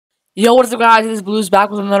Yo, what's up guys, this is Blues back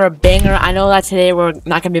with another banger. I know that today we're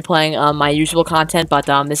not going to be playing my usual content, but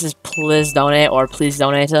this is Please Donate, or Please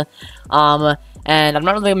Donate. And I'm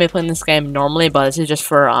not really going to be playing this game normally, but this is just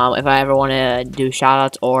for if I ever want to do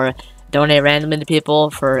shoutouts or donate randomly to people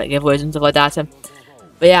for giveaways and stuff like that.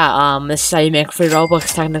 But yeah, this is how you make free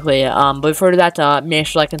Robux technically. But before that, make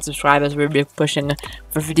sure to like and subscribe as we'll be pushing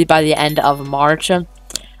for 50 by the end of March.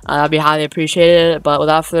 That'd be highly appreciated, but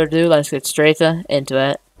without further ado, let's get straight into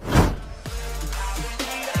it.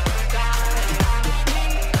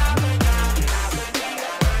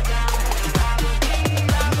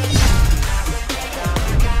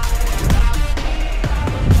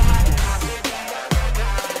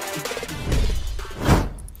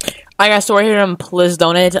 Alright guys, so we're here on Please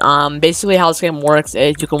Donate. Basically how this game works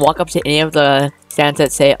is you can walk up to any of the stands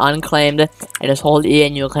that say unclaimed and just hold E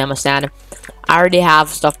and you'll claim a stand. I already have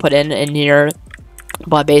stuff put in here,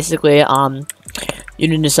 but basically you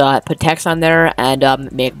can just put text on there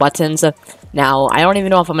and make buttons. Now I don't even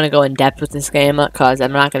know if I'm gonna go in depth with this game because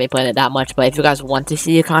I'm not gonna be playing it that much, but if you guys want to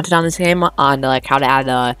see content on this game on like how to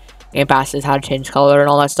add game passes, how to change color and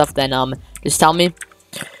all that stuff, then just tell me.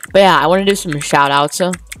 But yeah, I want to do some shout outs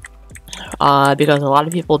because a lot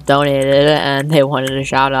of people donated and they wanted a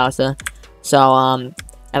shout out. So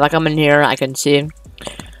if I come in here, I can see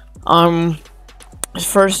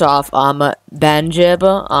first off, Benjib,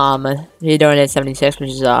 he donated 76, which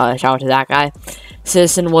is a shout out to that guy.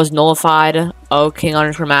 Citizen was nullified. Oh, King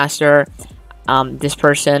 _ Master. This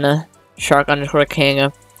person, Shark _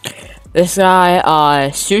 King. This guy,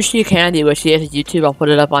 Sushi Candy, which he has a YouTube. I'll put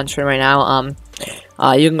it up on screen right now.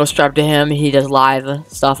 You can go subscribe to him. He does live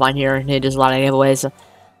stuff on here, and he does a lot of giveaways.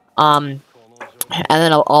 And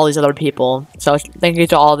then all these other people. So thank you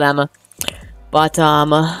to all of them. But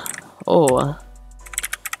oh,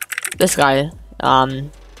 this guy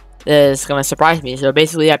is gonna surprise me. So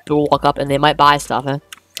basically, yeah, people walk up and they might buy stuff.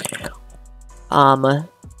 I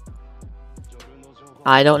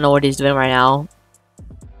don't know what he's doing right now.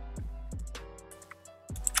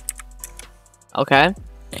 Okay.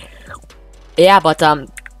 Yeah, but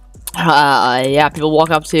yeah, people walk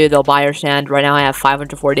up to you, they'll buy your stand. Right now I have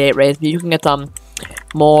 548 rays, but you can get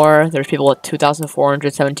more. There's people with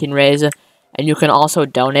 2,417 rays, and you can also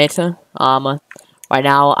donate. Right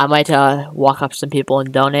now I might walk up to some people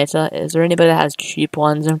and donate. Is there anybody that has cheap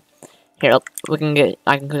ones? Here,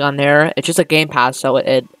 I can click on there. It's just a game pass, so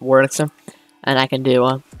it works, and I can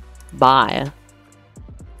do buy,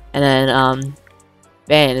 and then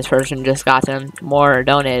bang, this person just got them more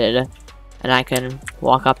donated. And I can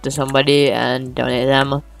walk up to somebody and donate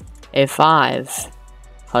them a 5.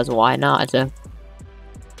 Because why not? There,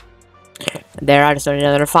 I just donated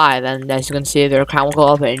another 5. And as you can see, their account will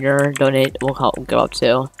go up and your donate will go up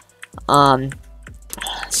too.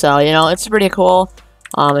 So, you know, it's pretty cool.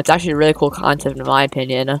 It's actually really cool content in my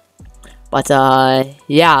opinion. But,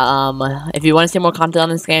 yeah, if you want to see more content on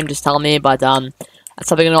this game, just tell me. But, that's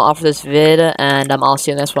something I'm going to offer this vid. And I'll see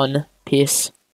you in this one. Peace.